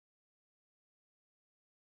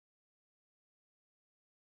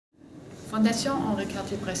Fondation Henri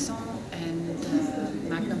Cartier-Bresson and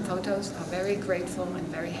Magnum Photos are very grateful and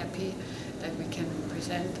very happy that we can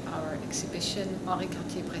present our exhibition Henri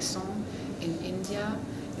Cartier-Bresson in India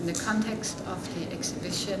in the context of the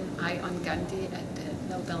exhibition Eye on Gandhi at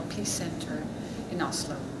the Nobel Peace Center in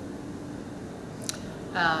Oslo.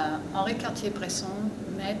 Henri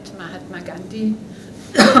Cartier-Bresson met Mahatma Gandhi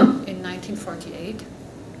in 1948,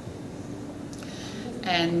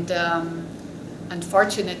 and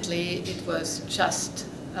unfortunately it was just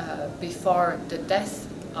before the death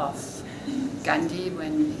of Gandhi,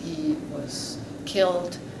 when he was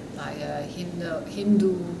killed by a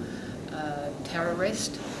Hindu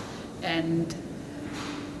terrorist, and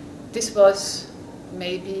this was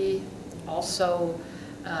maybe also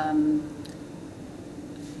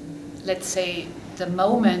let's say the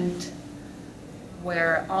moment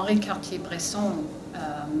where Henri Cartier-Bresson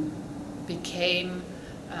became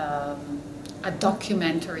a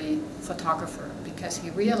documentary photographer, because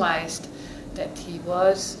he realized that he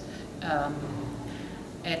was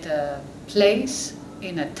at a place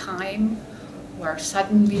in a time where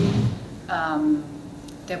suddenly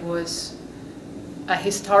there was a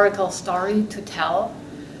historical story to tell.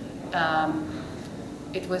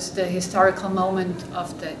 It was the historical moment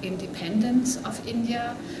of the independence of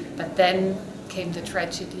India, but then came the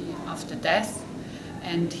tragedy of the death,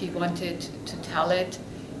 and he wanted to tell it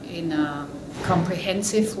in a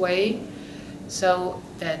comprehensive way so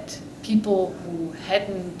that people who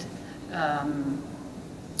hadn't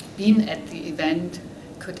been at the event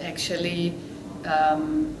could actually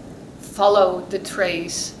follow the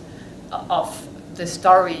trace of the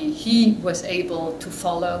story he was able to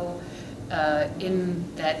follow in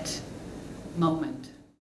that moment.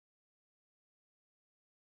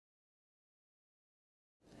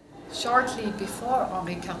 Shortly before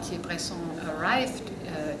Henri Cartier-Bresson arrived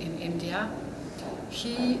in India,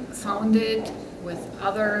 he founded with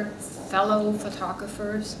other fellow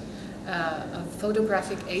photographers a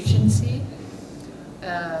photographic agency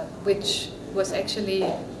which was actually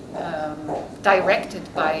directed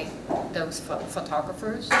by those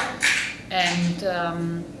photographers,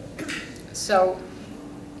 and so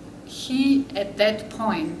he, at that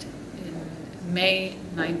point in May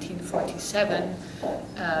 1947,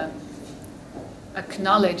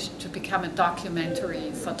 acknowledged to become a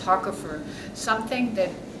documentary photographer, something that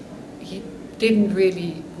he didn't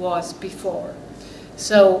really was before.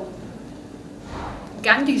 So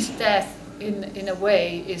Gandhi's death, in a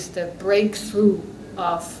way, is the breakthrough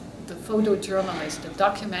of the photojournalist, the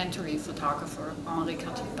documentary photographer Henri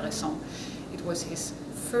Cartier-Bresson. It was his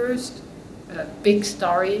first big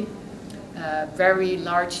story, very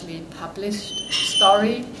largely published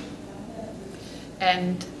story.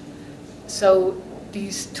 And so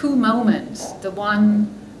these two moments, the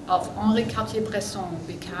one of Henri Cartier-Bresson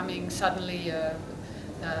becoming suddenly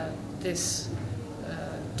this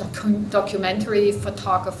documentary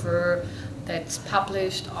photographer that's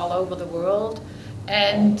published all over the world,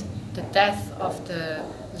 and the death of the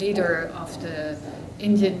leader of the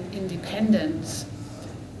Indian independence,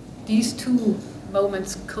 these two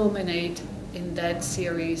moments culminate in that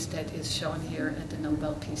series that is shown here at the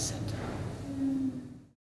Nobel Peace Center.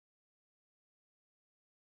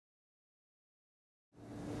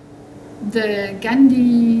 The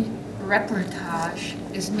Gandhi reportage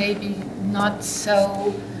is maybe not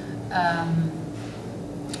so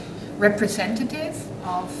representative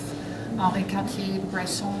of Henri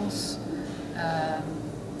Cartier-Bresson's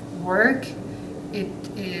work. It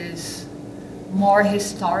is more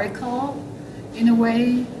historical in a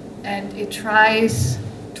way, and it tries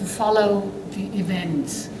to follow the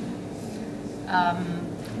events.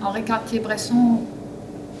 Henri Cartier-Bresson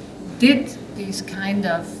did these kind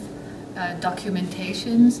of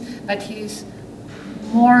documentations, but he's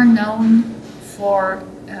more known for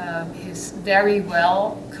his very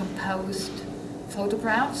well composed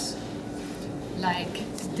photographs, like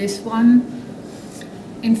this one.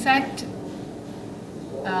 In fact,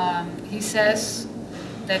 he says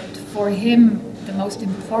that for him the most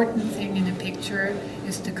important thing in a picture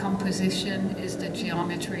is the composition, is the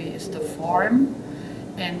geometry, is the form,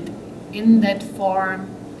 and in that form,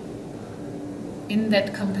 in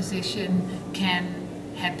that composition can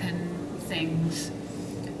happen things.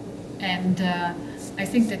 And I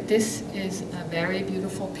think that this is a very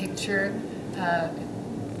beautiful picture,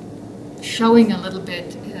 showing a little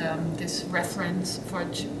bit this reference for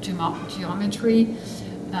geometry.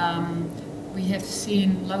 We have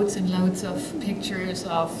seen loads and loads of pictures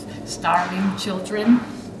of starving children.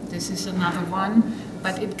 This is another one,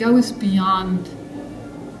 but it goes beyond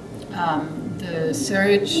the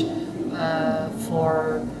search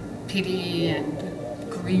for pity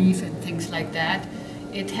and grief and things like that.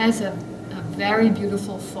 It has a very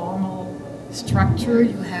beautiful formal structure.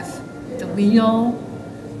 You have the wheel,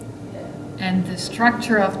 and the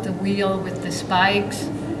structure of the wheel with the spikes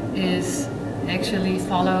is actually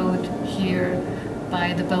followed here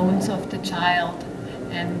by the bones of the child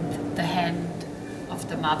and the hand of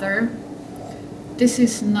the mother. This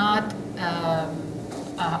is not a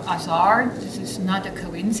hazard, this is not a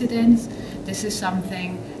coincidence, this is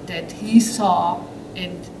something that he saw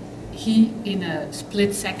and he in a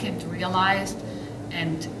split second realized,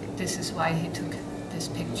 and this is why he took this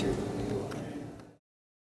picture.